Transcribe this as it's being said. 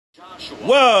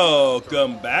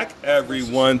Welcome back,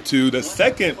 everyone, to the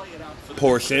second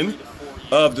portion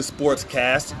of the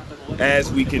Sportscast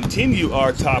as we continue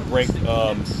our top-ranked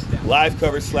live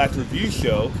coverage / review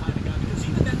show.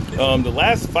 The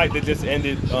last fight that just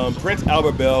ended, Prince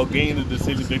Albert Bell gained the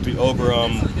decision victory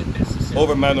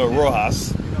over Manuel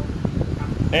Rojas,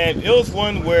 and it was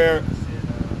one where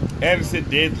Anderson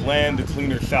did land the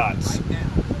cleaner shots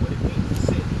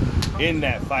in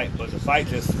that fight, but the fight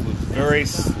just was very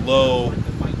slow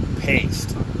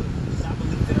paced.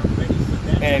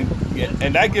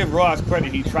 And I give Ross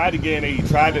credit. He tried to get in it. He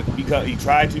tried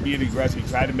to be an aggressive. He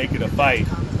tried to make it a fight.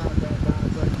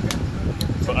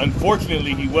 But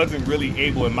unfortunately, he wasn't really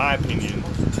able, in my opinion,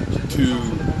 to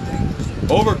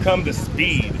overcome the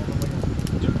speed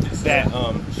that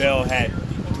Bell had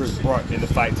brought in the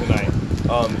fight tonight.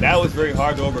 That was very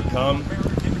hard to overcome.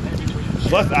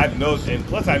 Plus, I've noticed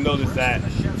that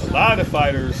a lot of the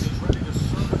fighters,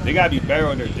 they gotta be better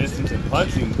on their distance and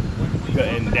punching,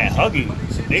 and that hugging.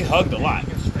 They hugged a lot.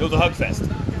 It was a hug fest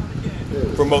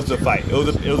for most of the fight. It was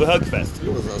a hug fest. It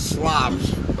was a slob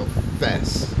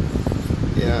fest.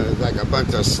 Yeah, it was like a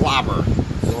bunch of slobber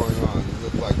going on. It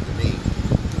looked like to me.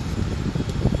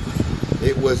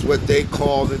 It was what they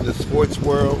called in the sports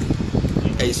world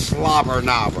a slobber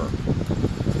knobber.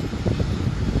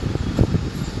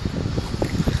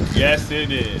 Yes,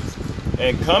 it is.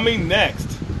 And coming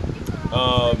next,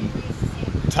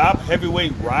 top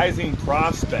heavyweight rising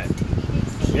prospect,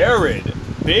 Jared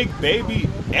Big Baby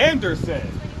Anderson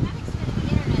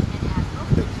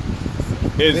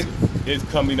is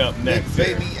coming up next.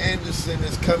 Big Baby Anderson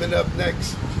is coming up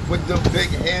next with the big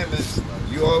hammers.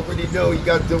 You already know he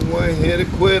got them one-hitter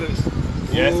quitters.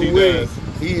 Yes, he does.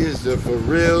 He is the for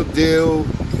real deal,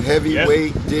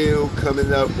 heavyweight deal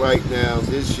coming up right now.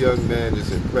 This young man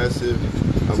is impressive.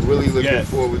 I'm really looking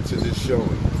forward to this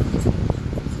showing.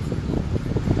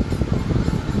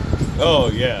 Oh,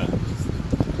 yeah.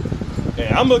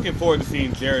 And I'm looking forward to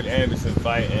seeing Jared Anderson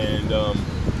fight, and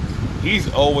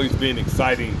he's always been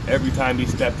exciting every time he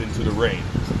stepped into the ring.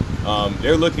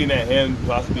 They're looking at him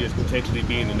possibly as potentially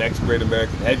being the next great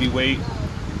American heavyweight.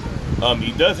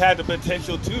 He does have the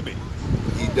potential to be.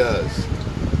 He does.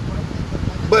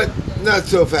 But not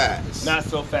so fast. Not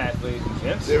so fast, ladies and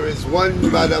gents. There is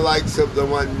one by the likes of the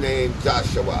one named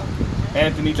Joshua.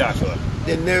 Anthony Joshua.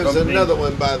 Then there's another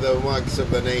one by the likes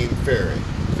of the name Fury.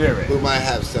 Who might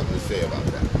have something to say about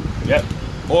that. Yep.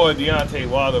 Or Deontay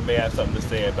Wilder may have something to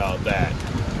say about that.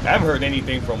 I haven't heard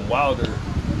anything from Wilder.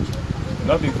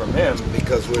 Nothing from him.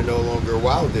 Because we're no longer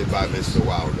wilded by Mr.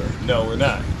 Wilder. No, we're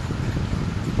not.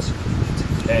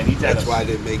 And that's why I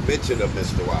didn't make mention of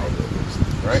Mr. Wilder.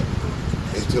 Right.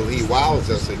 Until he wows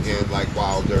us again like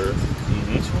Wilder,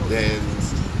 then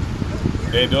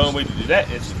the only way to do that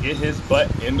is to get his butt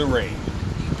in the ring.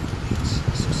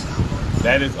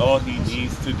 That is all he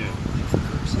needs to do.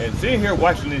 And sitting here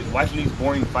watching these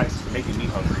boring fights is making me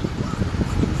hungry.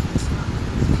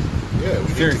 Yeah, we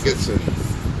need to get some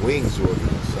wings ordered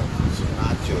or something, some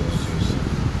nachos, or some,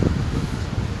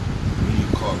 what do you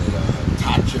call it,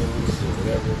 tachos or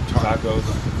whatever. Tacos.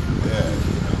 Yeah,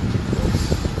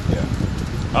 yeah.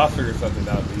 I'll figure something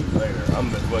out for you later. I'm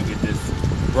just going to get this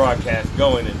broadcast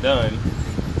going and done.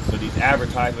 So these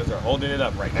advertisements are holding it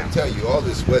up right now. I tell you, all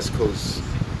this West Coast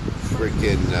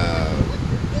freaking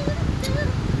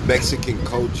Mexican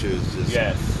culture is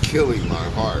just killing my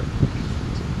heart.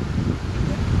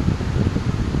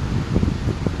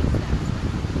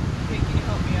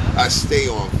 I stay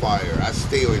on fire. I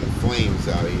stay in flames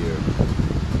out here.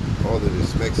 All of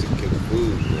this Mexican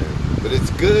food, man. But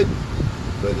it's good.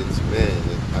 But it's, man,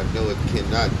 I know it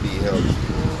cannot be healthy.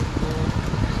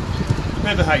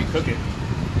 Depends on how you cook it.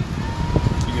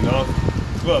 You know,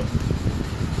 look.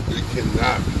 It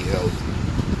cannot be healthy.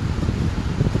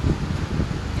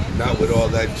 Not with all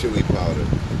that chili powder.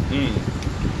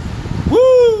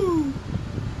 Woo!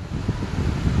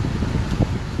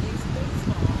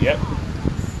 Yep.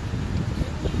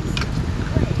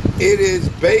 It is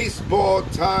baseball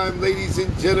time, ladies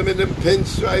and gentlemen. The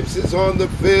Pinstripes is on the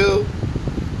field.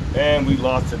 And we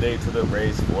lost today to the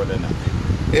Rays 4-0.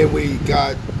 And we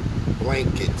got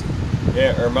blanket.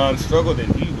 Yeah, Erman struggled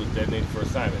and he was designated for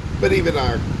assignment. But even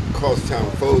our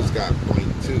crosstown foes got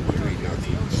blanked too,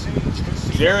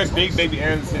 3-0. Jared Big Baby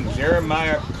Anderson,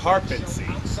 Jeremiah Carpensy.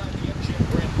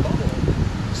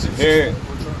 Here,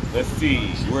 let's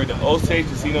see. We're at the Osage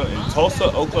Casino in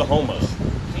Tulsa, Oklahoma.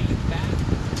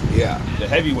 Yeah. The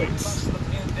heavyweights.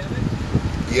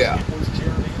 Yeah.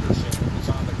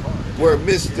 Where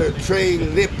Mr. Trey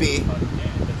Lippy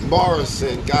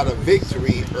Morrison got a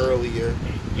victory earlier.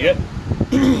 Yep.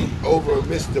 Over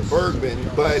Mr. Bergman,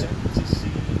 but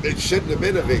It shouldn't have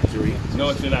been a victory. No,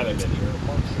 it should not have been.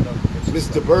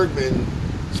 Mr. Bergman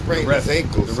sprained ref- his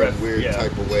ankle the some ref, weird yeah.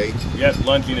 type of way. Yes,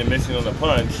 lunging and missing on the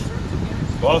punch.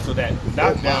 But also that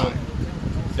knockdown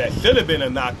that should have been a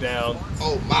knockdown.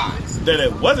 Oh my. That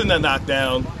it wasn't a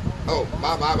knockdown, Oh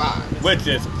my. which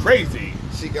is crazy.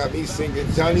 She got me singing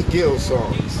Johnny Gill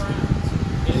songs.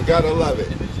 You gotta love it.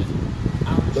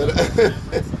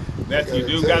 But Yes, you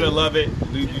do gotta love it.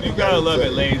 You do gotta love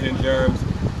it, ladies and germs.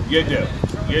 You do.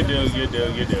 You do. You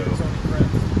do. You do.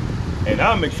 And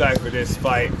I'm excited for this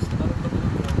fight.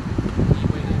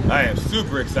 I am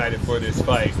super excited for this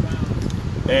fight.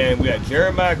 And we got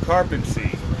Jeremiah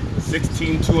Carpensy,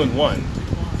 16-2-1.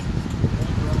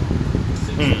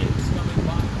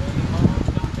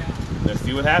 Let's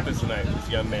see what happens tonight with this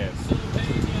young man.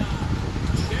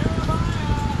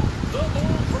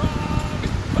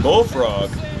 Bullfrog.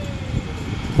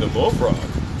 The Bullfrog.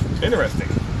 Interesting.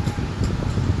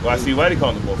 Well, I see why they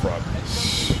call him the Bullfrog.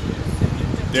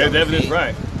 There's evidence,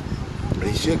 right?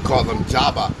 they should call him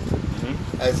Jabba,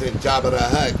 as in Jabba the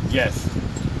Hutt. Yes.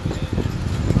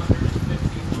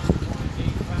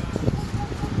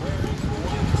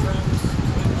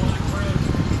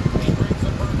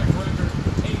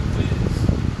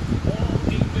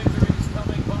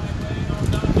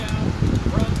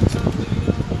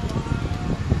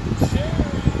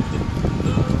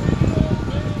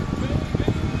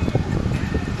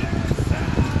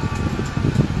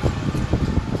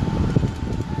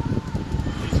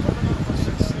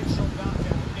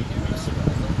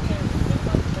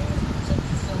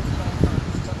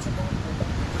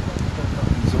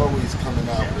 Always coming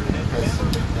out with impressive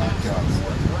knockouts.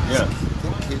 Yeah.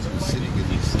 Them kids be sitting in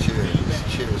these chairs. This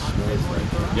chair smells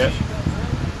like. Yep.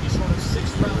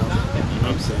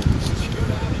 I'm saying this is good. You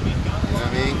know what I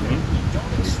mean?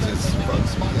 It just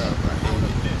fucks me up. I hate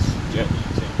Yep.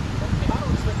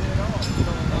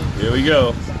 Here we go.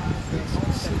 it.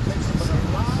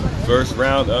 First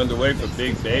round underway for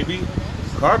Big Baby.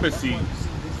 Carpensy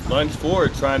lunged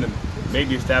forward, trying to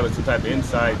maybe establish some type of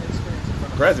inside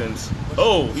presence.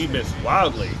 Oh, he missed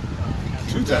wildly.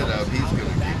 Two That times. up, he's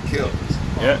gonna get killed.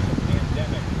 Yeah.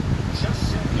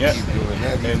 Yeah. Keep doing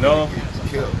that, he's And gonna no, get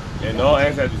killed. and all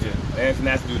Anderson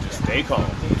has to do is just stay calm,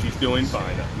 which he's doing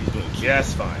fine. He's doing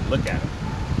just fine. Look at him.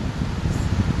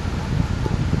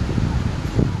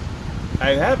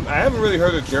 I haven't really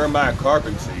heard of Jeremiah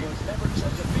Carpensy.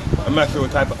 I'm not sure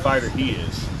what type of fighter he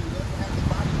is.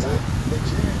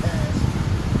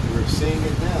 We're seeing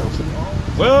it now.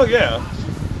 Well, yeah.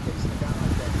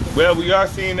 Well, we are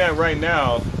seeing that right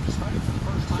now. So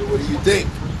what do you think?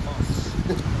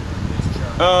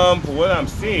 For what I'm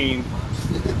seeing,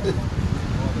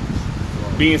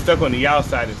 being stuck on the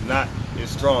outside is not his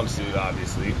strong suit,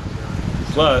 obviously.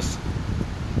 Plus,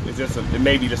 it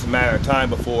may be just a matter of time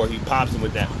before he pops him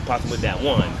with that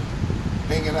one.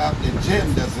 Hanging out in the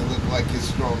gym doesn't look like his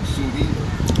strong suit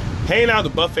either. Hanging out at the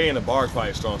buffet in the bar is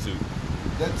probably a strong suit.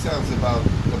 That sounds about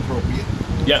appropriate.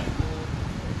 Yep.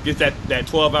 Get that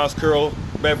 12-ounce curl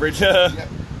beverage. Yep.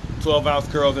 12-ounce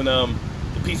curls and the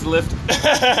pizza lift.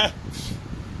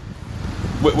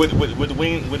 with the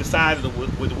wing,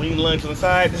 with the wing lunch on the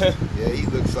side. Yeah, he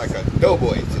looks like a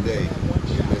doughboy today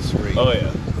in this ring. Oh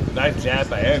yeah, nice jab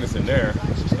by Anderson there.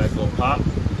 Nice little pop.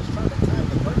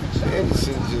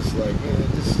 Anderson's just like, man,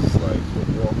 this is like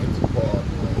a walk in the park,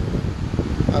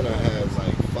 man. I done had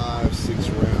like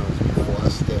 5-6 rounds before I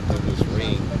stepped in this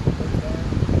ring.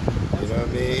 You know what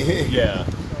I mean? Yeah.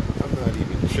 I'm not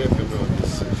even tripping on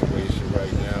this situation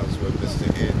right now, is what Mr.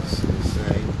 Anderson is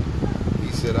saying. He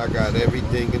said, I got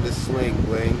everything in the sling,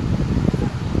 bling.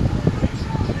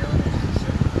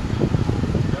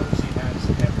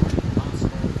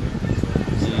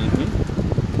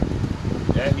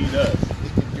 Yeah, he does. He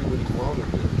can do what he wanted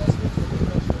to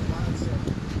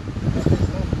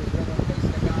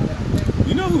do.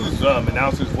 You know whose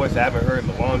announcer's voice I haven't heard in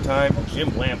a long time?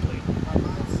 Jim Lampley,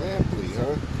 Lampley,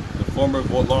 huh? the former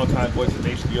longtime voice of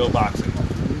HBO boxing.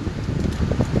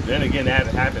 Then again, that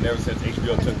hasn't happened ever since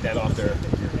HBO took that off their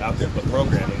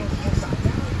programming.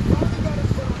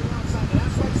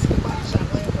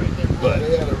 But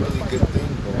They had a really good thing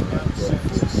going on,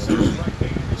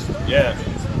 bro. yeah.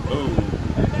 Ooh.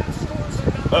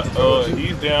 Uh-oh,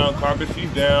 he's down.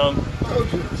 Carpensy's down.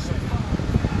 Told you.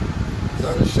 He's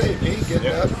out of shape. He ain't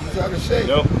getting up. He's out of shape.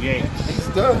 Nope, he ain't. He's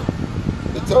done.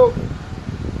 It's over.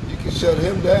 You can shut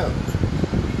him down.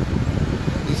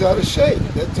 He's out of shape.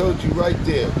 That told you right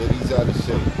there that he's out of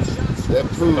shape. That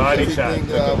proves Body shot everything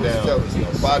took that I him was down. telling you.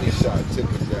 A body shot took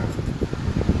him down.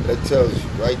 That tells you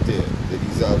right there that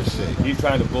he's out of shape. He's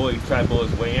trying to pull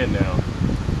his way in now.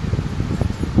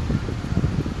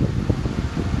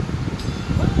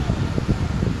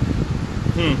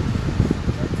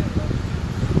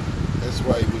 That's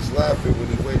why he was laughing when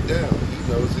he went down.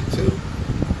 He knows it too.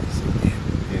 He said,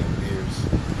 damn beers.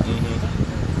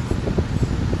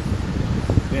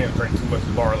 Damn, drank too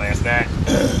much bar last night.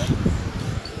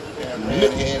 Damn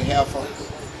man, had half on.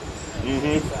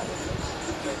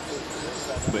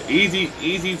 But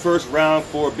easy first round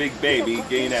for Big Baby,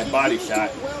 getting that body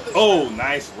shot. Oh,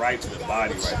 nice right to the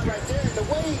body right there.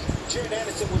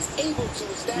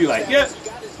 You're like, yep. He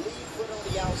got his lead foot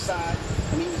on the outside,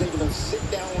 and he was able to sit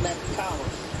down on that collar.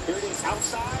 Here it is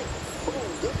outside. Boom,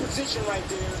 good position right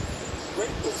there.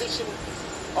 Great position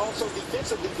also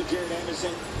defensively for Jared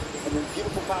Anderson. And a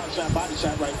beautiful power shot, body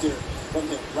shot right there from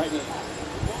him, right in.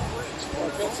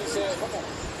 Vincent said, come on,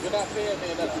 you're not fair,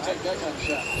 man, enough to take that kind of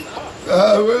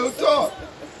shot. Real talk.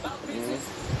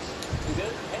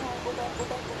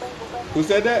 Who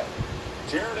said that?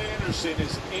 Jared Anderson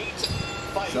is 8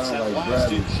 fights Sound have like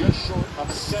lasted Bradley. just short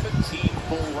of 17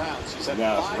 full rounds. He's had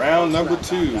Now it's 5 round first number round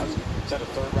 2. knockouts. He's had a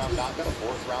 3rd round knockout, a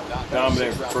 4th round knockout.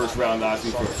 Dominant a 6th first round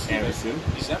knockout for Anderson.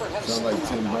 He's never had a Sound like 7th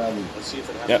Tim round Bradley. knockout. Let's see if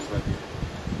it happens Yep. right here.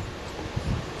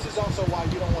 This is also why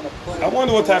you don't want to play. I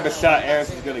wonder what type of shot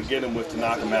Anderson's going to get him with to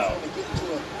knock him out.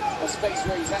 A space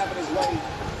where he's having his way.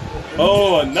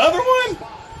 Oh, another one?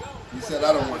 He said,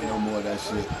 I don't want no more of that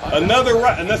shit. Another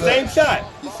right, and the same shot.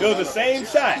 It was the same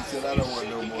shot. He said, I don't want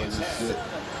no more of this shit.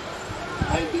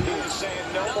 He is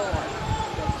saying no more.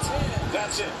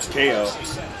 That's it. KO.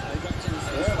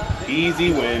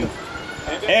 Easy win.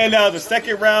 And now the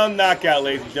second round knockout,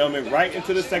 ladies and gentlemen, right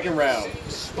into the second round.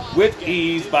 With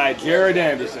ease by Jared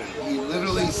Anderson. He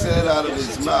literally said out of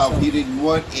his mouth he didn't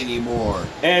want any more.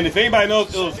 And if anybody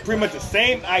knows, it was pretty much the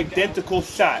same identical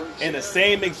shot in the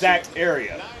same exact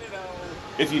area.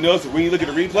 If you notice, when you look at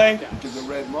the replay, Look at the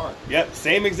red mark. yep,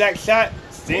 same exact shot,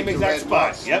 same Look at the exact red spot.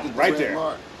 mark. Look Yep, at the right red there.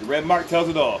 mark. The red mark tells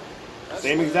it all.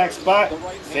 Same exact spot,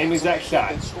 same exact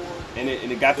shot. And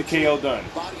it got the KO done.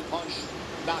 Body punch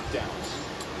knockdowns.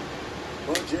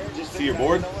 Well, Jared just See your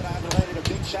board? I haven't landed a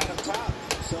big shot up top,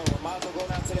 so I might as well go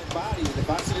down to that body. And if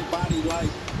I see a body like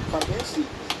Karpinski,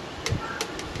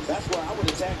 that's where I would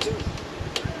attack too.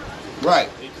 Right.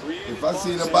 If I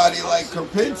seen a body like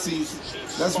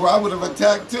Karpinski's, that's where I would have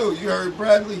attacked too. You heard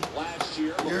Bradley?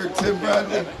 You heard Tim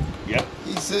Bradley? Yep.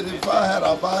 He said if I had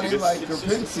a body like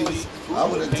Karpinski's, I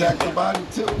would attack the body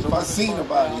too. If I seen a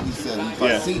body, he said, if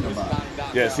I seen a body.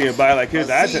 Yeah, see a body like his.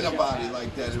 If I seen a body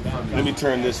like that in front of Let me me.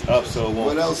 turn this up so it won't.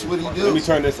 What else would he do? Let me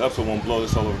turn this up so it won't blow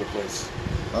this all over the place.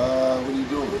 What are you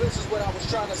doing? Well, this is what I was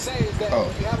trying to say is that Oh,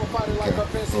 when you have a fighter like okay.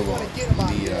 Karpinski, you Hold want on. to get him out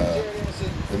Let me, here. Jared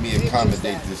Anderson Let me did just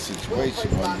accommodate that. this situation.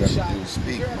 Well All you played gotta body do is shot.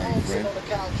 speak, Jared my Anderson friend. on the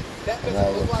couch. That And doesn't I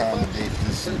will look like much. accommodate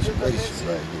this But Jared situation Anderson,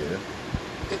 right here.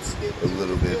 It a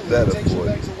little bit literally better takes for your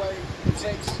you. legs away. It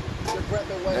takes your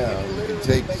breath away. Now, and it you can literally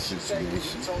take the makes you say what you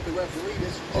situation told the referee,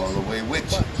 this is all just the way with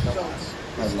much. you. So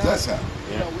How it's does not, that sound?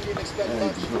 you know, we didn't expect Yeah,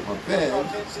 much you put my from band.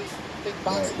 Karpinski. I think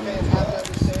boxing Right, fans right. have to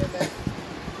understand that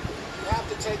you have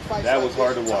to take fights That like was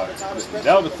hard to this from watch. time to time, especially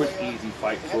That was a the quick, way easy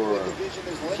fight the for heavyweight division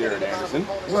is limited Jared amount of Anderson.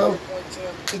 opponents Well, to the point,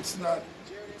 Tim. it's not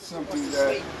Jared Anderson something wants to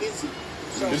that stay busy.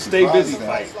 So Just stay busy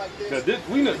Surprised fight. Cause this,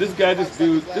 we know this guy, this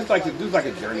dude, this like a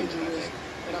journeyman. I think.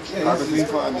 Yeah, he's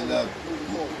just climbing up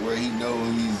where he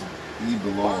knows he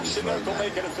belongs right Mark will now.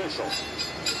 make it official.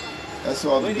 That's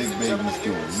all the Ladies big and baby's gentlemen,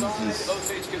 here doing. inside He's just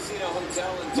Osage Casino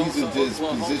Hotel in these are Tulsa, just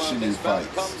Oklahoma, positioning this bout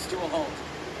fights. comes to a halt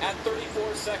at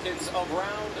 34 seconds of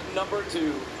round number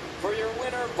 2 for your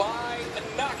winner by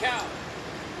knockout,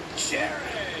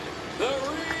 Jared, the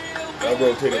real I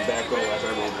rotated back over.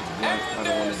 I rolled this blunt. I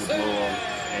don't want it to blow on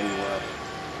anywhere.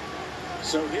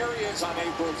 So here he is on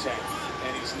April 10th,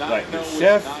 and he's not Like the with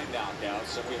chef. 9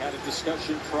 knockouts. And we had a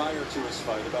discussion prior to his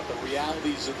fight about the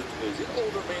realities of the division.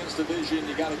 Older man's division,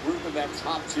 you got a group in that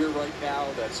top tier right now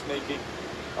that's making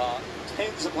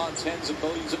tens upon tens of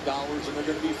millions of dollars, and they're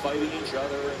going to be fighting each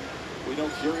other. And we know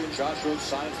Fury and Joshua have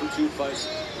signed for 2 fights.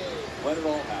 Let it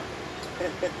all happen.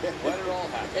 Let it all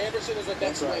happen. Anderson is the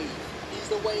next That's right. wave. He's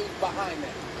the wave behind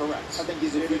that. Correct. I think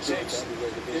he's a if it future takes,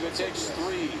 heavyweight division if it takes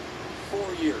champion.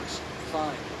 3-4 years,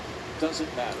 fine.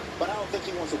 Doesn't matter. But I don't think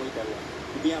he wants to wait that long,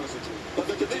 to be honest with you. But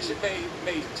the division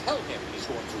may tell him he's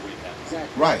going to win that.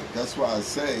 Exactly. right. That's why I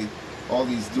say all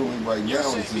he's doing right You're now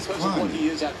saying is just because of what climbing. he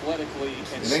is athletically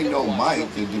and It ain't no skill-wise, might. you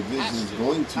don't The think he has division's to.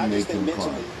 going to I make just think him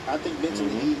mentally, climb. I think mentally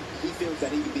he feels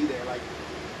that he can be there. Like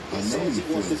he I know says he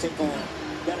he wants to feels take it. on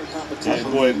better competition.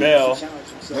 And boy, Bell.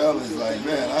 Bell is like,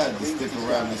 man, I had to stick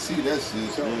around to see that shit.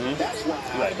 So that's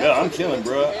why. Like, yeah, I'm chilling,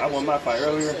 bro. I won my fight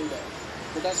earlier.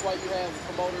 But that's why you have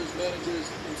promoters,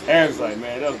 managers, and team Aaron's members like,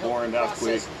 man, that was to help boring. That was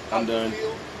quick. process I'm how you done.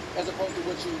 feel, as opposed to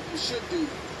what you should do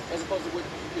as opposed to what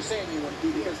you're saying you want to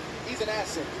do, because he's an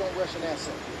asset. You don't rush an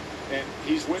asset. And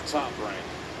he's with Top Rank.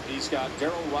 He's got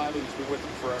Daryl Riley, who's been with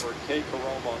him forever, Kay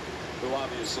Caroma, who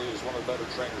obviously is one of the better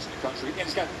trainers in the country, and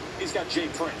he's got Jay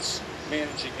Prince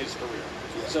managing his career.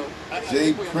 Yeah. So I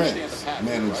Jay think we Prince understand the pattern,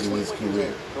 managing his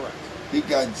career. Correct. He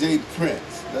got Jay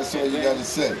Prince. That's all you got to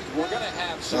say. We're going to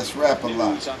have some Let's rap a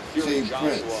lot. news on Fury Jay Joshua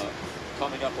Prince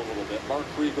coming up a little bit. Mark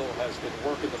Kriegel has been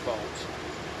working the phones.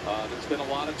 There's been a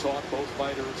lot of talk. Both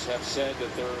fighters have said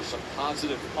that there are some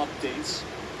positive updates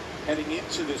heading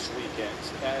into this weekend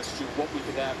as to what we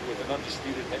could have with an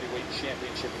undisputed heavyweight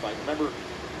championship fight. Remember,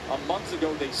 a month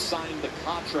ago they signed the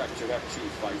contract to have 2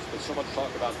 fights, but so much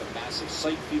talk about the massive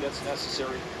site fee that's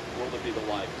necessary. Will there be the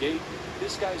live gate?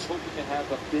 This guy's hoping to have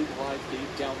a big live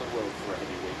gate down the road for a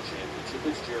heavyweight championship.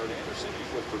 It's Jared Anderson.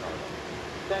 He's with Bernardo.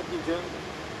 Thank you, Jim.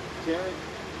 Jared.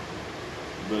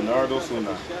 Bernardo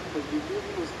Suna. But you knew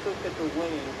he was cooked at the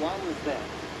weigh-in. Why was that?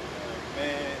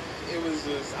 Man, it was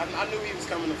just, I knew he was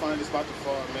coming to find this spot to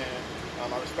fall, man.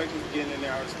 I respect him for getting in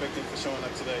there. I respect him for showing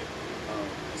up today.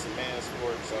 It's a man's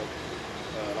sport, so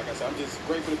like I said, I'm just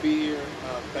grateful to be here.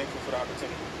 Thankful for the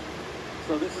opportunity.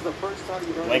 So this is the first time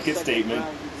you've earned Blanket a second statement.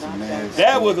 round. It's a man's That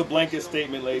sport. was a blanket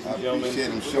statement, ladies I and gentlemen.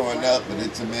 appreciate him showing up, but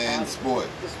it's a man's sport.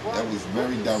 That was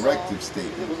very directive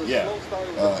statement. Yeah.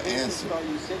 Answer.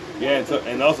 Yeah,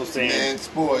 and also It's a saying man's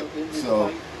sport,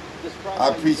 so I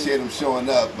appreciate him showing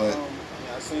up, but Yeah,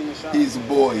 I seen the shot. he's a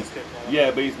boy.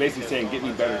 yeah, but he's basically saying get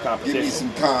me better Give me competition.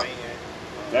 some comp.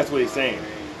 That's what he's saying. He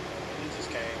just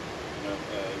came.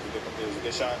 It was a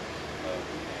good shot.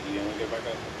 He didn't want to get back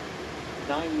up.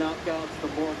 9 knockouts, the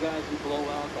more guys you blow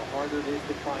out, the harder it is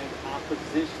to find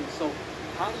opposition. So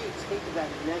how do you take that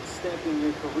next step in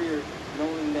your career,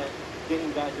 knowing that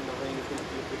getting guys in the ring is going to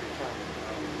be a bigger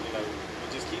challenge? We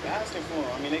just keep asking for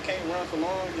them. I mean, they can't run for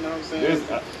long, you know what I'm saying?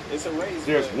 It's a race.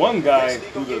 There's but one guy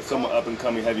eventually who's gonna a get somewhat caught. up and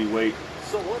coming heavyweight.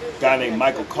 So what is Guy the named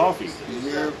next Michael step? Coffey. You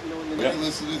hear in what the Yeah. you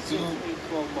listening to?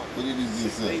 12 months. What did he just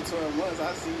 6, say? 8, 12 months.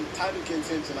 I see title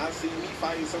contention. I see me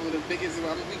fighting some of the biggest.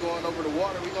 I mean, we going over the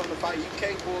water. We going to fight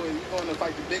UK boys. We going to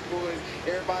fight the big boys.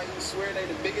 Everybody who swear they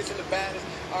the biggest and the baddest.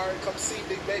 All right, come see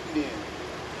Big Baby then.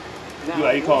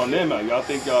 Now, You calling them out? Y'all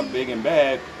think y'all big and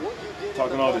bad? what you did in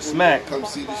Talking the all this bubble, smack. Come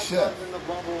see the 5 chef. times in the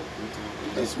bubble,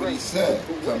 That's what he said.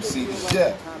 but Come what see do the you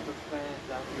chef. like the type of fans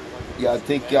out here like Y'all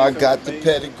think y'all got the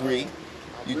pedigree?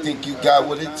 You think you got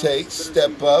what it takes?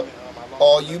 Step up,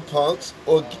 all you punks,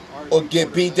 or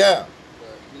get beat down.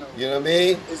 You know what I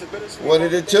mean? It's a bittersweet One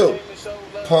of the moment. two. They came to show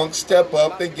love. Punks step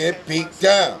up and get beat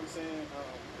down.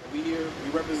 We here, we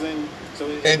represent. So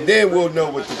And then we'll know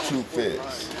what the truth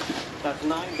is. That's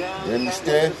 9 down. You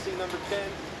understand? See number 10.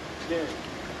 Jerry,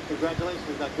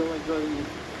 congratulations. Now go enjoy the evening.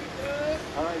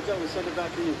 All right, Joe, we send it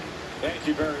back to you. Thank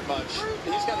you very much.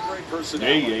 He's got a great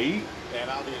personality. Yeah. And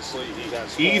obviously he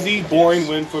has Easy, boring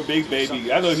win for Big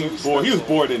Baby. I know he was bored. He was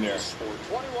bored in there.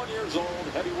 21 years old,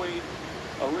 heavyweight.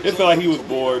 It felt like he was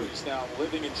bored. He's now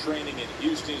living and training in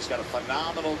Houston. He's got a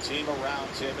phenomenal team around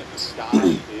him, and the sky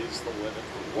is the limit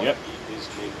for what Yep. he is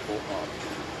capable of.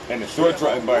 And the short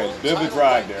drive by his bit of a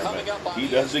drive there, but he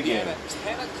does it again. At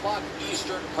 10 o'clock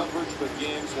Eastern, coverage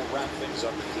begins. We'll wrap things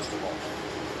up in just a moment.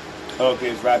 Okay,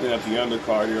 it's wrapping up the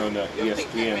undercard here on the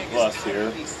ESPN Plus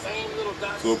here.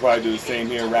 So we'll probably do the same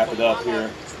here and wrap it up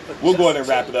here. We'll go ahead and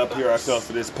wrap it up here ourselves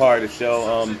for this part of the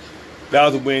show. That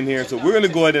was a win here. So we're going to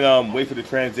go ahead and wait for the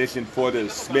transition for the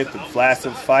Smith and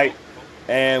Vlasic fight.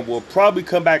 And we'll probably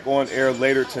come back on air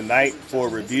later tonight for a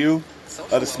review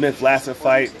of the Smith-Vlasic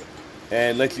fight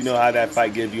and let you know how that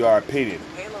fight gives you our opinion.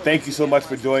 Thank you so much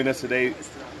for joining us today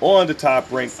on the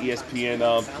Top Rank ESPN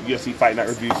UFC Fight Night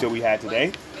Review show we had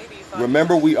today.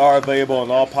 Remember, we are available on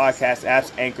all podcast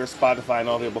apps, Anchor, Spotify, and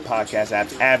all available podcast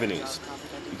apps avenues.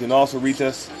 You can also reach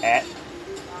us at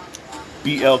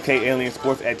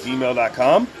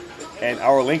blkaliensports@gmail.com, and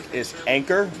our link is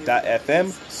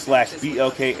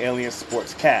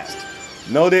anchor.fm/blkaliensportscast.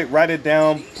 Note it, write it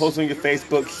down, post on your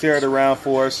Facebook, share it around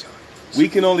for us. We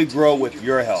can only grow with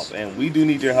your help, and we do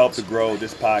need your help to grow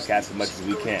this podcast as much as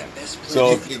we can.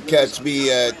 So You can catch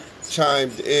me at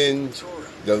chimed in,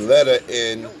 the letter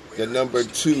N, the number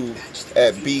 2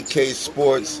 at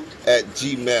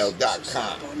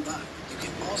bksports@gmail.com.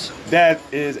 that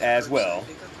is as well.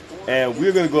 And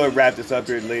we're going to go ahead and wrap this up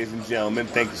here, ladies and gentlemen.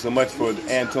 Thank you so much for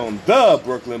Antone, the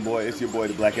Brooklyn boy. It's your boy,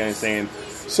 the Black Alien, saying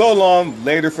so long,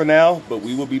 later for now, but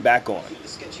we will be back on.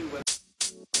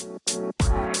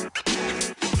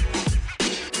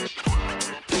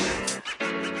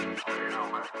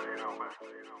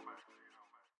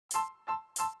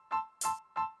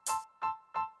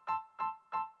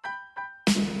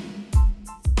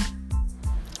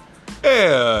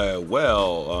 Yeah,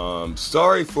 well,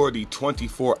 sorry for the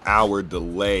 24-hour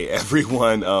delay,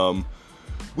 everyone.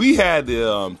 We had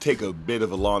to take a bit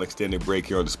of a long extended break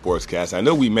here on the Sportscast. I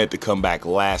know we meant to come back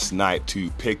last night to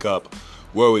pick up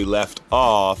where we left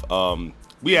off.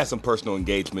 We had some personal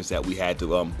engagements that we had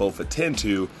to both attend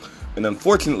to, and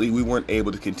unfortunately we weren't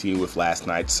able to continue with last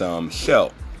night's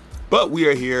show. But we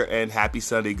are here, and happy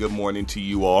Sunday, good morning to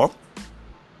you all.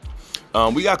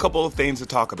 We got a couple of things to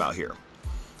talk about here.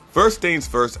 First things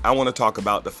first, I want to talk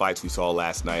about the fights we saw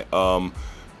last night.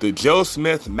 The Joe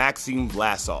Smith-Maxim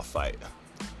Vlasov fight.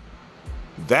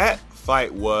 That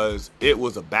fight was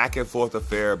a back and forth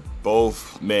affair.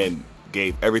 Both men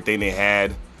gave everything they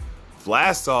had.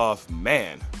 Vlasov,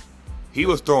 man, he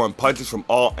was throwing punches from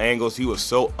all angles. He was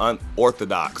so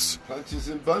unorthodox. Punches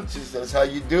and bunches, that's how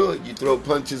you do it. You throw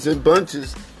punches and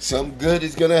bunches. Some good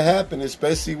is going to happen,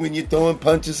 especially when you're throwing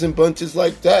punches and bunches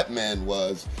like that man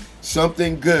was.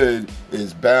 Something good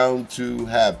is bound to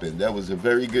happen. That was a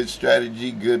very good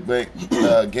strategy, good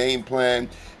game plan.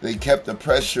 They kept the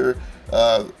pressure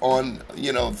on,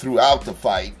 throughout the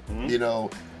fight.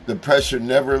 Mm-hmm. The pressure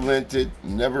never relented,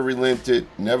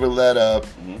 never let up.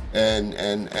 Mm-hmm.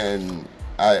 And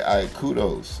I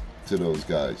kudos to those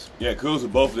guys. Yeah, kudos to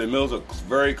both of them. It was a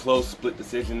very close split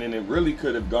decision, and it really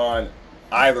could have gone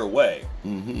either way.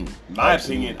 Mm-hmm. In my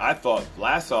opinion, I thought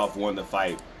Vlasov won the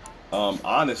fight.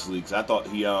 Honestly, because I thought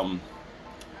he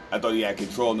had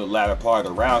control in the latter part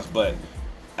of the rounds, but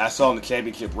I saw in the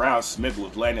championship round, Smith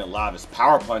was landing a lot of his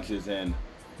power punches, and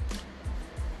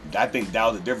I think that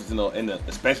was the difference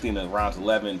especially in the rounds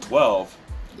 11 and 12.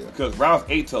 Yeah. Because rounds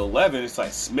 8 to 11, it's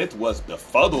like Smith was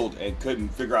befuddled and couldn't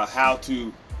figure out how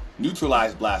to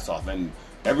neutralize Vlasov,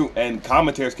 and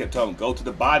commentators kept telling him, go to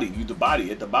the body, use the body,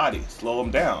 hit the body, slow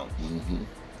him down. Mm-hmm.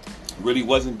 Really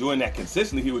wasn't doing that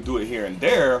consistently. He would do it here and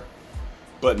there,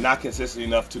 but not consistent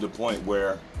enough to the point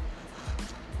where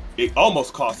it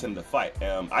almost cost him the fight.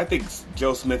 I think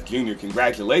Joe Smith Jr.,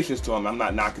 congratulations to him. I'm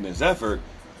not knocking his effort.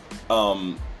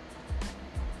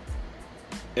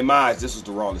 In my eyes, this was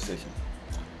the wrong decision.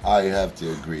 I have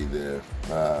to agree there.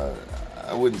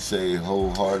 I wouldn't say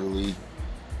wholeheartedly.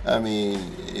 I mean,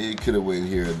 it could have went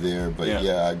here or there, but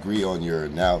yeah, I agree on your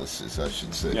analysis, I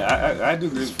should say. Yeah, I do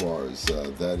agree. As far as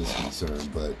that is concerned,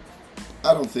 but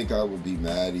I don't think I would be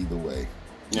mad either way,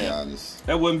 to be honest.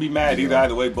 I wouldn't be mad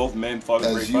either way. Both men fought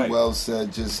a great fight. As you well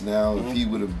said just now, if he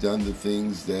would have done the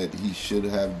things that he should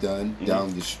have done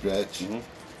down the stretch,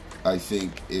 I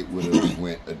think it would have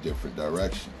went a different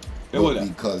direction. But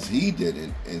because he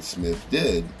didn't and Smith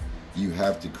did, you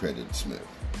have to credit Smith.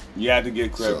 You have to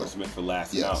give credit for Smith for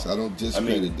lasting out. Yes, I don't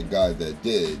discredit the guy that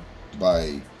did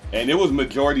by... And it was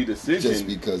majority decision. Just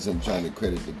because I'm trying to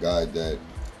credit the guy that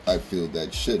I feel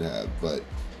that should have. But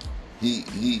he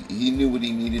knew what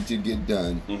he needed to get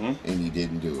done, and he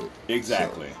didn't do it.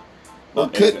 Exactly. So,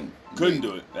 couldn't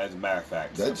do it, as a matter of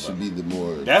fact. That should be the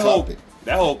more topic.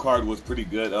 That whole card was pretty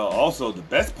good. Also, the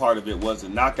best part of it was the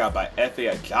knockout by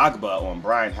Efe Ajagba on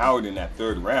Brian Howard in that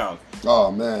third round.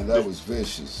 Oh, man, that was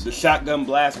vicious. The shotgun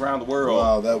blast around the world.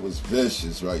 Wow, that was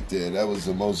vicious right there. That was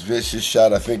the most vicious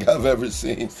shot I think I've ever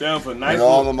seen. In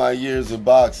all of my years of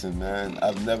boxing, man.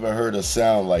 I've never heard a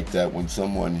sound like that when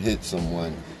someone hit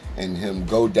someone and him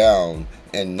go down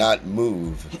and not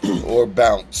move or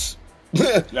bounce.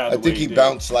 I think he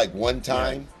bounced like one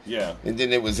time. Yeah. And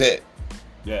then it was it.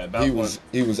 Yeah, he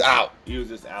was out. He was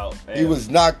just out. Man. He was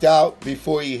knocked out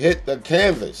before he hit the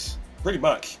canvas. Pretty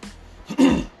much.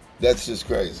 That's just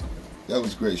crazy. That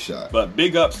was a great shot. But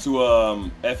big ups to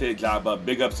Efe Ajagba.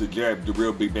 Big ups to Jared, the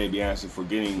real Big Baby Anderson, for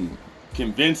getting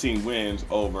convincing wins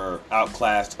over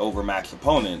outclassed, overmatched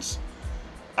opponents.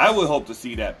 I would hope to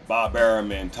see that Bob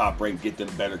Arum and Top Rank get them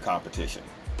better competition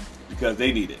because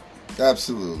they need it.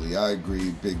 Absolutely, I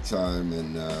agree big time,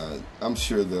 and I'm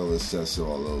sure they'll assess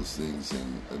all those things.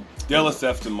 And they'll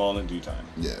assess them all in due time.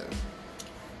 Yeah.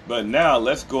 But now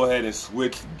let's go ahead and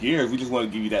switch gears. We just want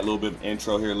to give you that little bit of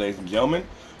intro here, ladies and gentlemen.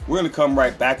 We're going to come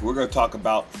right back. We're going to talk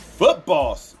about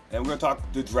football, and we're going to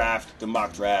talk the draft, the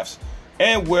mock drafts,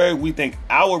 and where we think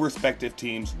our respective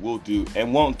teams will do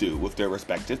and won't do with their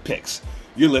respective picks.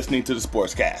 You're listening to the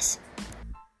Sportscast.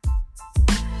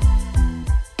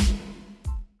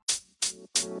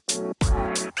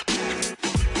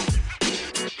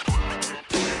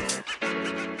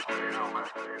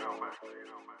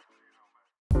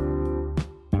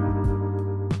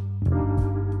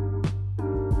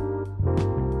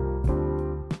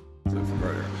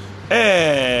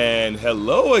 And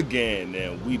hello again,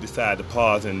 and we decided to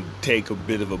pause and take a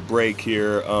bit of a break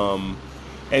here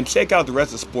and check out the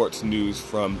rest of sports news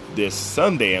from this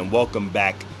Sunday, and welcome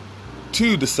back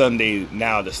to the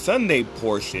Sunday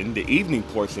portion, the evening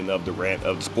portion of the rant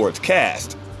of the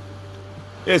Sportscast.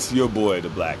 It's your boy, the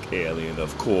Black Alien,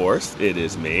 of course. It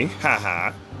is me,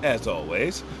 haha, as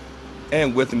always.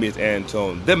 And with me is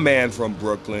Antone, the man from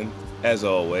Brooklyn, as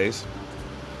always.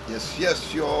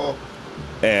 Yes, y'all.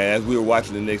 And as we were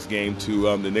watching the Knicks game too,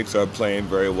 the Knicks are playing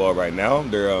very well right now.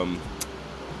 They're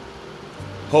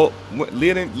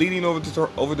leading over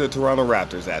the Toronto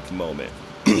Raptors at the moment.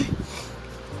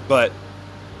 But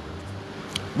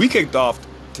we kicked off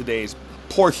today's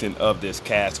portion of this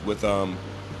cast with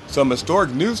some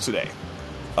historic news today.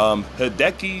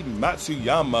 Hideki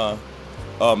Matsuyama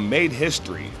made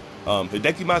history.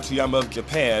 Hideki Matsuyama of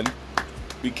Japan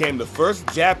became the first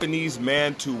Japanese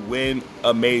man to win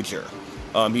a major.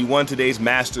 He won today's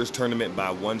Masters tournament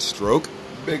by 1 stroke.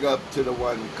 Big up to the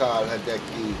one called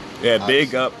Hideki. Yeah,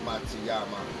 big up.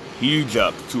 Matsuyama. Huge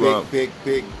up to big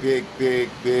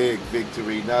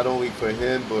victory. Not only for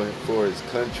him, but for his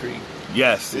country.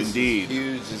 Yes, this indeed. Is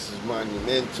huge. This is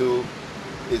monumental.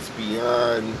 It's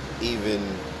beyond even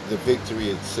the victory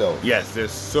itself. Yes,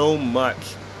 there's so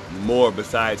much more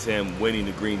besides him winning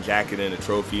the green jacket and the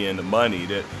trophy and the money.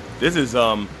 That this is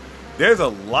there's a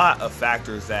lot of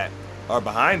factors that are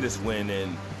behind this win,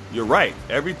 and you're right.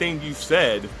 Everything you've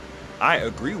said, I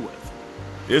agree with.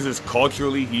 This is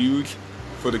culturally huge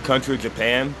for the country of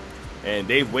Japan, and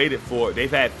they've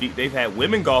had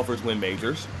women golfers win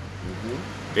majors.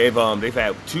 Mm-hmm. They've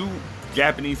had 2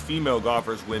 Japanese female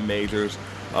golfers win majors.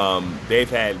 They've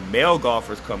had male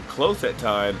golfers come close at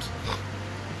times,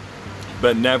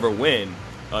 but never win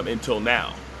until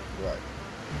now. Right.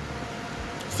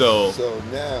 So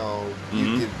now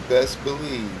you can best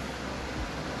believe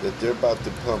that they're about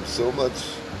to pump so much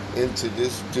into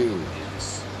this dude.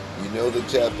 You know the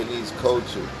Japanese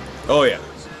culture. Oh yeah.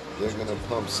 They're gonna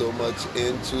pump so much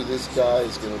into this guy.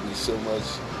 It's gonna be so much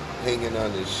hanging on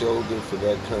his shoulder for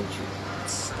that country.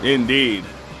 Indeed.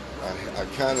 I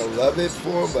kind of love it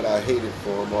for him, but I hate it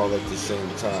for him all at the same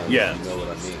time. Yeah. You know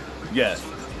what I mean? Yes.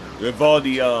 With all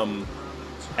the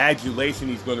adulation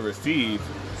he's going to receive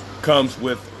comes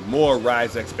with more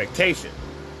rise expectation.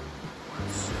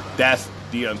 That's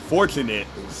the unfortunate.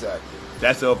 Exactly.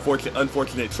 That's the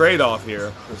unfortunate trade-off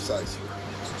here. Precisely.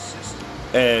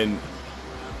 And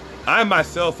I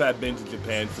myself have been to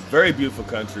Japan. It's a very beautiful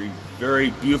country,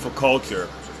 very beautiful culture,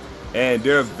 and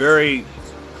they're a very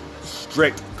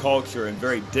strict culture and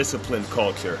very disciplined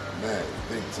culture. Man,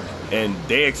 big time. And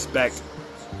they expect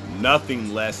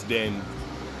nothing less than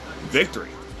victory.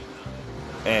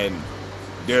 And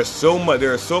there's so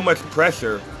much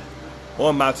pressure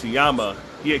on Matsuyama.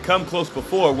 He had come close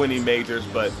before winning majors,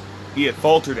 but he had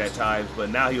faltered at times. But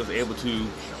now he was able to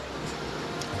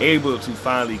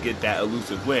finally get that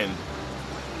elusive win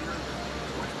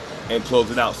and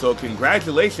close it out. So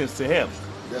congratulations to him.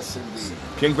 Yes, indeed.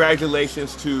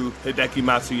 Congratulations to Hideki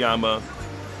Matsuyama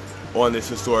on this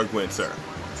historic win, sir.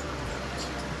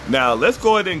 Now, let's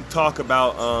go ahead and talk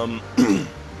about,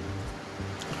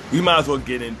 we might as well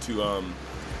get into,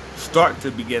 start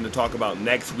to begin to talk about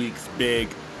next week's big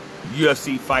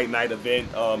UFC Fight Night event,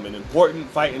 an important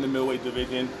fight in the middleweight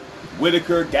division.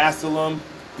 Whittaker, Gastelum.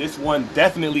 This one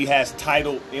definitely has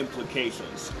title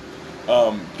implications.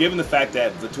 Given the fact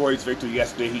that Vettori's victory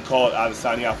yesterday, he called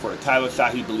Adesanya out for a title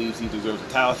shot. He believes he deserves a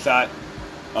title shot.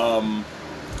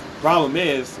 Problem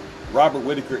is, Robert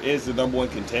Whittaker is the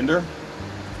 #1 contender.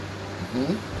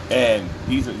 Mm-hmm. And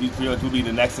he's pretty much will be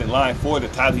the next in line for the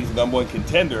title. He's the #1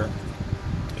 contender.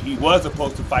 He was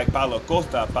supposed to fight Paulo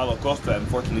Costa. Paulo Costa,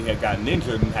 unfortunately, had gotten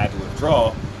injured and had to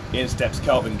withdraw. In steps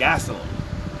Kelvin Gastelum.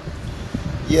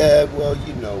 Yeah, well,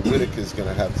 you know, Whittaker's going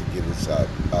to have to get his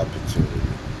opportunity.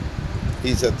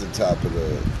 He's at the top of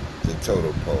the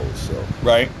total poll, so.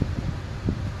 Right.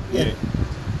 Yeah.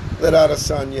 Let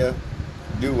Adesanya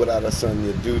do what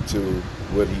Adesanya do to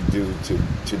what he do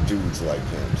to dudes like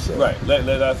him. So. Right. Let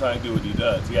Adesanya do what he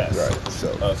does, yes. Right,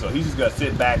 so he's just going to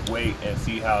sit back, wait, and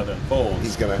see how it unfolds.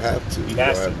 He's going to have to. He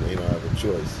has to. He don't have a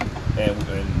choice. And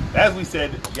as we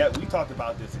said, we talked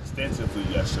about this extensively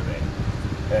yesterday.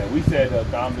 And we said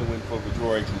dominant win for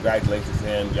Vettori, congratulations to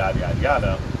him, yada, yada,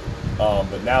 yada.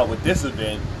 But now with this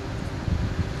event...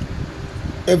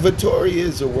 And Vettori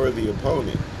is a worthy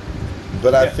opponent.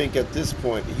 But I think at this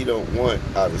point, he don't want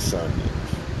Adesanya.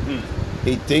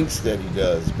 He thinks that he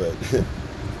does, but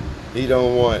he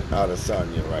don't want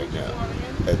Adesanya right now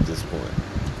at this point.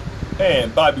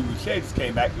 And Bobby Boucher just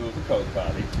came back. It was a coach,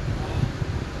 Bobby.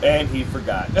 And he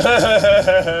forgot.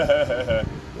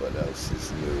 What else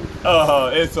is new?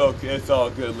 It's okay. It's all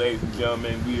good, ladies and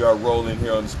gentlemen. We are rolling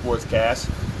here on the Sportscast.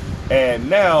 And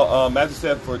now, as I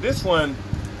said, for this one,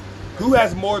 Who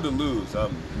has more to lose?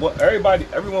 Well,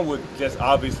 everyone would just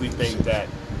obviously think that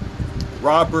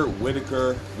Robert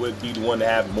Whittaker would be the one to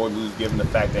have more to lose, given the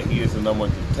fact that he is the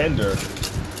 #1 contender.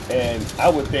 And I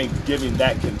would think, given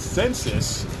that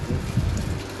consensus,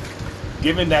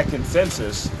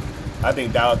 I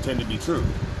think that would tend to be true.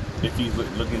 If he's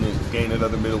looking to gain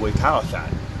another middleweight title shot.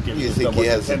 You think he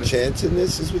has a chance in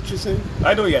this, is what you're saying?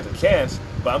 I know he has a chance,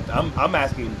 but I'm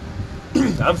asking,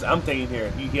 I'm thinking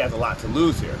here, he has a lot to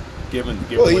lose here. Given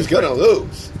well, he's going to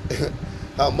lose.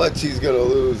 How much he's going to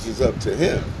lose is up to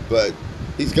him, but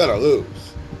he's going to lose.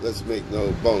 Let's make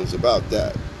no bones about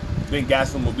that. You think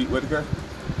Gastelum will beat Whittaker?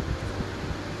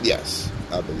 Yes,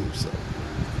 I believe so.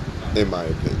 In my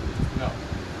opinion. No.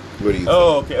 What do you think?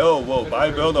 Oh, okay. Oh, whoa.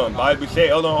 Hold on. Bobby Boucher.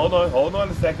 Hold on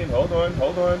a second. Hold on.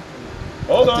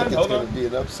 I think it's going to be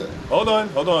an upset. Hold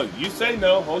on. You say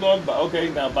no. Hold on. Okay,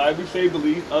 now Bobby Boucher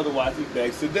believes otherwise. He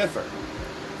begs to differ.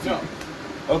 No.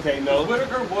 Okay, no.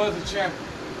 Whittaker was a champion.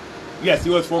 Yes, he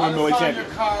was former middleweight champion.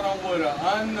 Adesanya caught him with an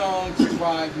unknown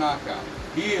surprise knockout.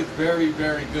 He is very,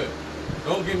 very good.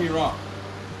 Don't get me wrong.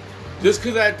 Just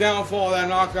because that downfall, that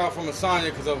knockout from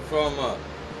Adesanya, from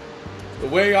the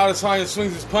way Adesanya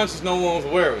swings his punches, no one was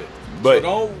aware of it. But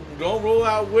so don't rule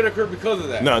out Whittaker because of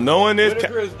that. No one is.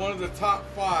 Whittaker is one of the top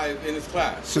 5 in his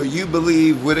class. So you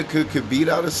believe Whittaker could beat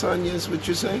Adesanya, is what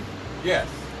you're saying? Yes.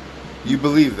 You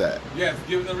believe that? Yes,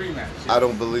 give him the rematch. Yes. I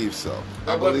don't believe so.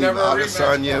 I But believe never a rematch,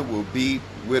 Adesanya will beat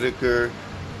Whittaker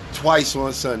twice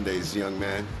on Sundays, young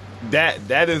man. That's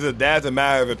a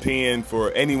matter of opinion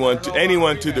for anyone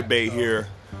to debate here.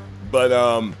 But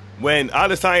when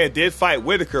Adesanya did fight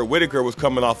Whittaker was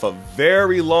coming off a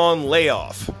very long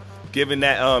layoff, given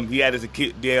that he had his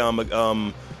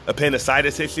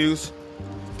appendicitis issues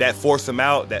that forced him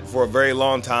out that for a very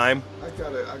long time. I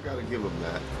gotta give him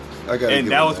that. And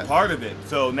that was part of it.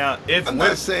 So now, if I'm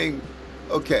not saying,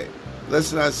 okay,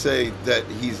 let's not say that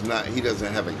he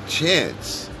doesn't have a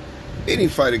chance. Any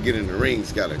fighter get in the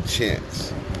ring's got a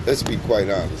chance. Let's be quite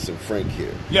honest and frank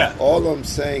here. Yeah. All I'm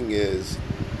saying is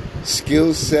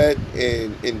skill set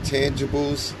and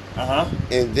intangibles.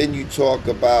 And then you talk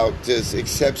about just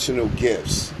exceptional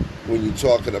gifts when you're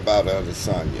talking about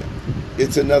Adesanya.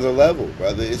 It's another level,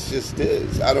 brother. It just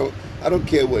is. I don't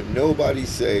care what nobody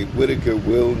say. Whittaker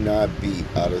will not beat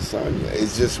Adesanya.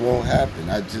 It just won't happen.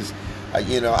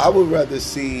 I would rather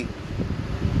see,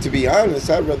 to be honest,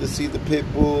 I'd rather see the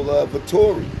Pitbull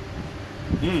Vettori.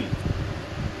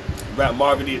 About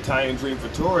Marvin the Italian Dream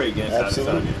Vettori against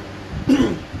Absolutely.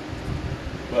 Adesanya.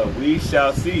 But we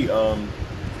shall see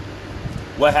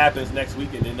what happens next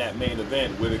weekend in that main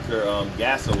event, Whittaker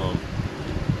Gastelum.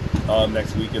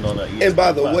 Next weekend on ESPN+. And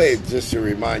by the way, just to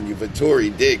remind you,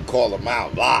 Vettori did call him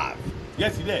out live.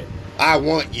 Yes, he did. I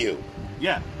want you.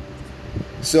 Yeah.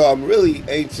 So I'm really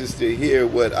anxious to hear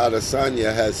what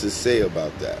Adesanya has to say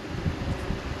about that.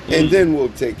 And then we'll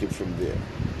take it from there.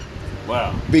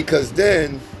 Wow. Because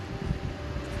then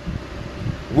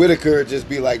Whittaker would just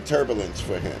be like turbulence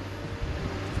for him.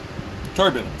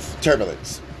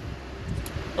 Turbulence.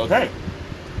 Okay.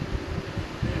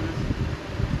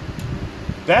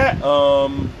 That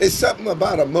it's something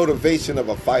about a motivation of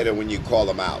a fighter when you call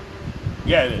him out.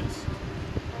 Yeah, it is.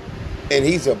 And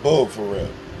he's a bull for real.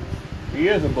 He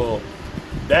is a bull.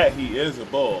 He is a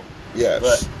bull. Yes.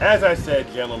 But as I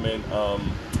said, gentlemen,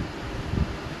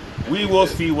 we will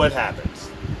see what happens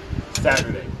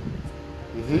Saturday.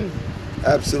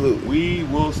 Absolutely. We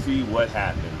will see what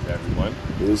happens, everyone.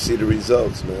 We'll see the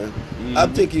results, man. I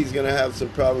think he's going to have some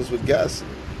problems with Gastelum.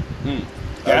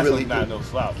 Gastelum's really not no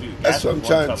slouch. That's what I'm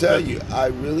trying to tell you. I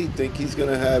really think he's going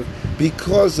to have,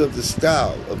 because of the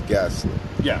style of Gastelum.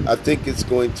 Yeah. I think it's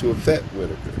going to affect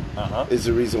Whittaker. Is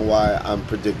the reason why I'm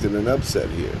predicting an upset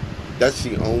here. That's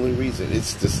the only reason.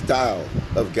 It's the style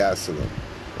of Gastelum,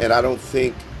 and I don't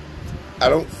think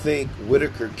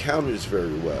Whittaker counters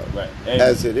very well,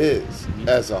 as it is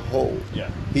as a whole. Yeah.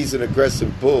 He's an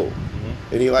aggressive bull,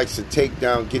 and he likes to take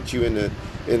down, get you in an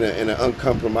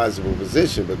uncompromisable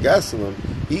position. But Gastelum,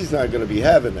 he's not going to be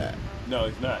having that. No,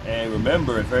 he's not. And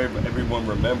remember, if everyone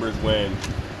remembers when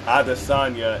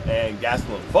Adesanya and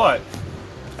Gastelum fought,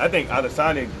 I think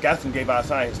Gastelum gave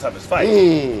Adesanya his toughest fight.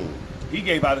 He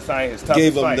gave Adesanya his toughest fight.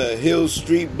 Gave him the Hill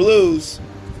Street Blues.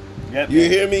 Yep. You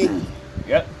hear me?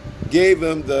 Yep. Gave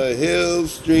him the Hill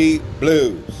Street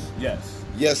Blues. Yes.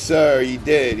 Yes, sir, he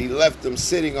did. He left him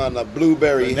sitting on the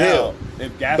Blueberry Hill.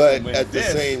 If Gastelum but wins at the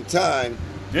same time,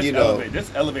 this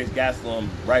elevates Gastelum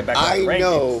right back up the rankings. I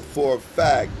know for a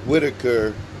fact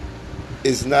Whittaker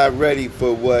is not ready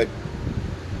for what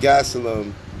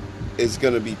Gastelum is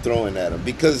going to be throwing at him,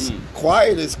 because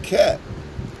quiet is kept.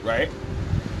 Right.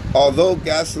 although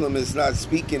Gastelum is not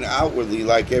speaking outwardly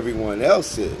like everyone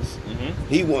else is,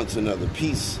 he wants another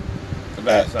piece.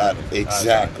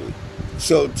 Exactly.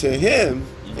 So to him,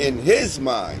 in his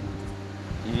mind,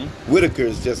 Whitaker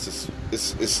is just a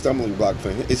stumbling block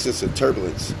for him. It's just a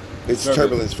turbulence. It's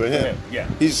turbulence for him. Yeah.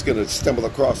 He's just going to stumble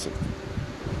across him.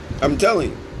 I'm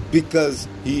telling you. Because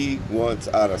he wants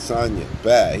Adesanya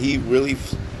bad. He really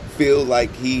feel like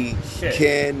he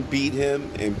can beat him,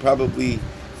 and probably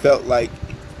felt like,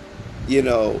 you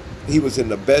know, he was in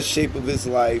the best shape of his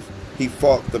life. He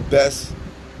fought the best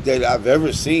that I've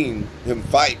ever seen him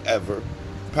fight ever,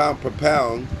 pound for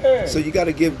pound. Hey. So you got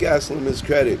to give Gastelum his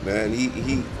credit, man.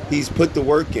 He's put the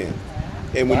work in,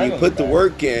 and when you put the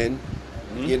work in,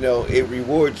 you know, it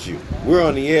rewards you. We're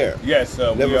on the air. Yes,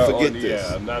 never we are forget on the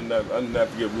this. Air. I'll never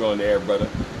forget we're on the air, brother.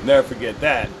 Never forget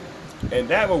that. And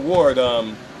that reward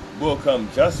will come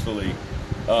justly.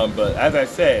 But as I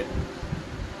said,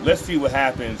 let's see what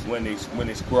happens when they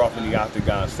square off in the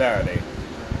octagon Saturday,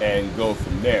 and go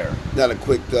from there. Not a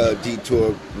quick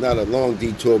detour, not a long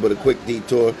detour, but a quick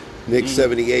detour. Knicks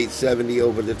 78-70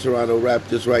 over the Toronto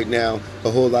Raptors right now.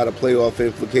 A whole lot of playoff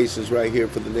implications right here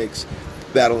for the Knicks.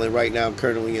 Battling right now,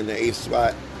 currently in the 8th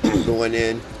spot, going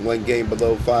in, one game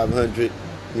below 500.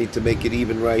 Need to make it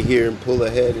even right here and pull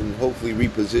ahead and hopefully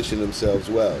reposition themselves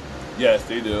well. Yes,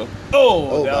 they do.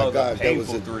 Oh my God, that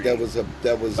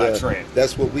was Trent.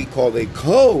 That's what we call a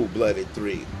cold-blooded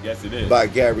three. Yes, it is. By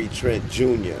Gary Trent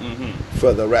Jr.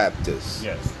 For the Raptors.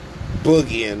 Yes.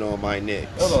 Boogieing on my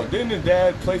Knicks. Hold on, didn't his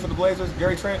dad play for the Blazers,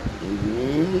 Gary Trent?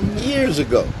 Years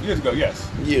ago. Yes.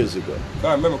 Years ago. If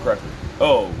I remember correctly.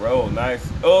 Oh, nice.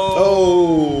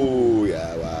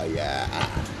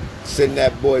 Yeah. Send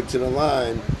that boy to the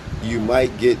line. You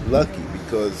might get lucky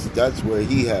because that's where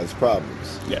he has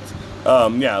problems. Yes.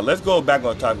 Let's go back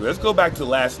on topic. Let's go back to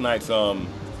last night's. I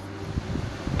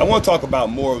want to talk about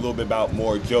a little bit about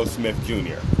Joe Smith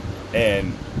Jr.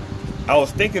 And I was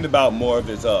thinking about more of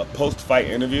his post-fight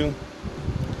interview.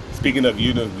 Speaking of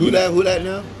who that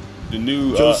now? The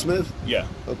new Joe Smith. Yeah.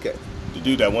 Okay. The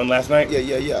dude that won last night.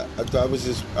 Yeah. I was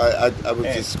just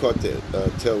caught the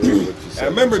tail end of what you said. I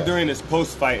remember during this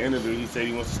post-fight interview, he said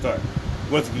he wants to start.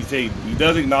 He said he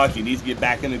does acknowledge he needs to get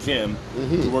back in the gym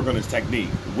to work on his technique,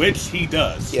 which he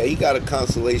does. Yeah, he got a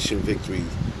consolation victory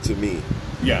to me.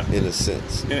 Yeah, in a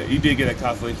sense. Yeah, he did get a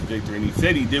consolation victory, and he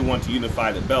said he did want to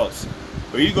unify the belts.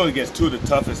 But he's going against two of the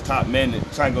toughest top men. You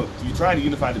try to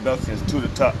unify the belts against two of the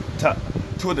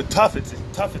toughest,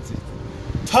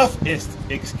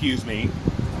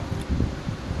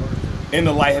 in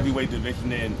the light heavyweight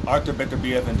division in Arthur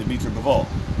Beterbiev and Dimitri Bivol.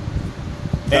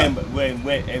 And when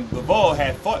Bivol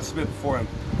had fought Smith before him,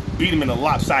 beat him in a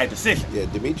lopsided decision. Yeah,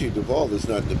 Dimitri Bivol is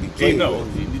not to be played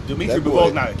with. Dimitri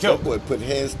Bivol's not a joke. That boy put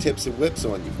hands, tips, and whips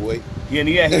on you, boy. Yeah, and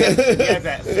he has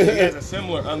a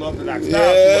similar unorthodox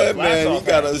style. Yeah, man, he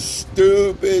got a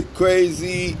stupid,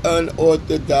 crazy,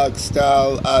 unorthodox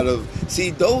style out of...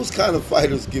 See, those kind of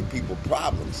fighters give people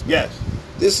problems, man. Yes.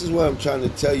 This is what I'm trying to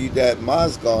tell you, that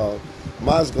Mozgov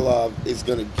is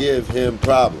going to give him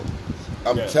problems.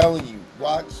 I'm telling you,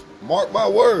 watch, mark my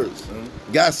words.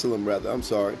 Gastelum, I'm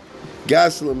sorry.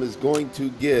 Gastelum is going to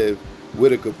give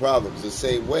Whitaker problems the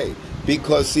same way.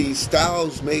 Because, see,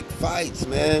 styles make fights,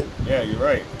 man. Yeah, you're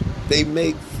right. They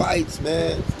make fights,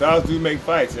 man. Styles do make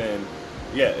fights, and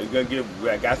yeah, it's going to give,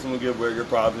 Gastelum will give Whitaker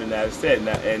problems, and that is said.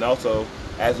 And also,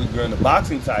 as we go on the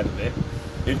boxing side of it,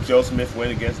 if Joe Smith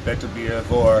went against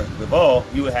Beterbiev or Bivol,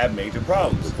 he would have major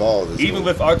problems. Even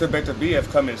with Arthur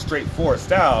Beterbiev coming straight forward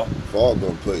style, Bivol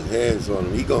gonna put hands on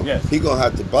him. He gonna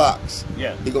have to box.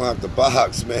 Yeah, he gonna have to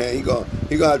box, man. He gonna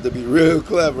have to be real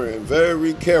clever and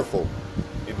very careful.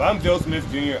 If I'm Joe Smith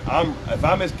Jr., if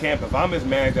I'm his camp, if I'm his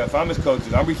manager, if I'm his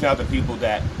coaches, I'm reaching out to people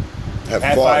that have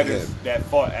fighters that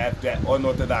fought at that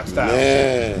unorthodox style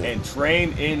and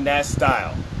train in that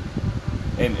style.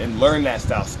 And learn that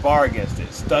style, spar against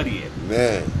it, study it,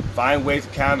 man. Find ways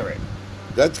to counter it.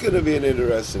 That's going to be an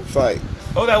interesting fight.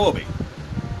 Oh, that will be.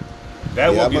 That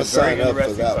will be a very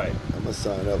interesting fight. I'm gonna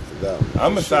sign up for that one.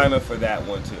 I'm gonna sign up for that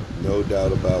one too. No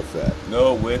doubt about that.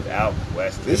 No, without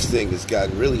question. This thing has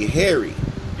gotten really hairy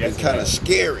and kind of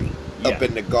scary up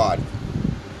in the garden.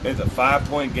 It's a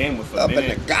 5-point game with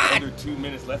under 2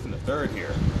 minutes left in the third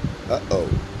here.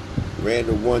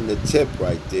 Randall won the tip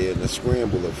right there in the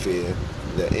scramble affair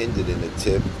that ended in a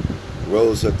tip.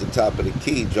 Rose at the top of the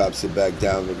key, drops it back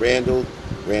down to Randall.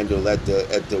 Randall at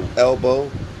the elbow,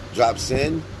 drops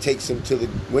in, takes him to the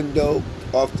window,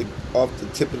 off the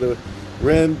tip of the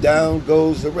rim. Down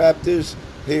goes the Raptors.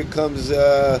 Here comes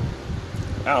I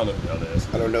don't know who the hell it is.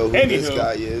 I don't know who this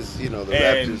guy is. You know, the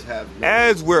Raptors have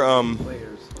as we're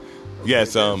players.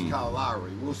 Yes. Kyle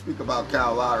Lowry. We'll speak about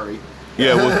Kyle Lowry.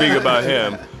 Yeah, we'll speak about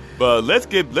him. But let's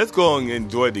go and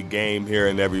enjoy the game here,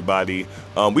 and everybody.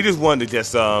 We just wanted to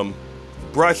just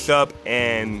brush up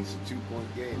and It's a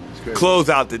 2-point game. It's crazy. close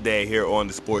out the day here on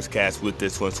the Sportscast with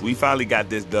this one. So we finally got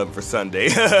this done for Sunday.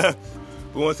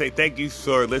 We want to say thank you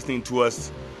for listening to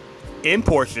us in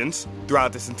portions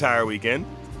throughout this entire weekend.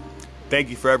 Thank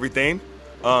you for everything.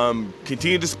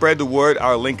 Continue to spread the word.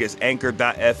 Our link is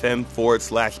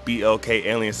anchor.fm/BLK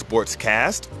Alien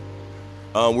Sportscast.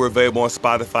 We're available on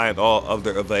Spotify and all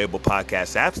other available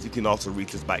podcast apps. You can also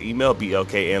reach us by email,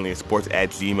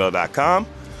 blkaliensports@gmail.com.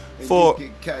 And you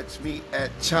can catch me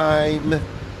at Chime,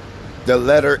 the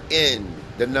letter N,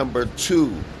 the number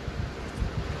 2,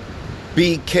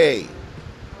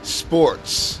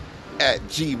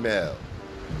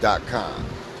 BKsports@gmail.com.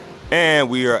 And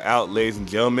we are out, ladies and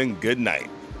gentlemen. Good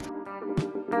night.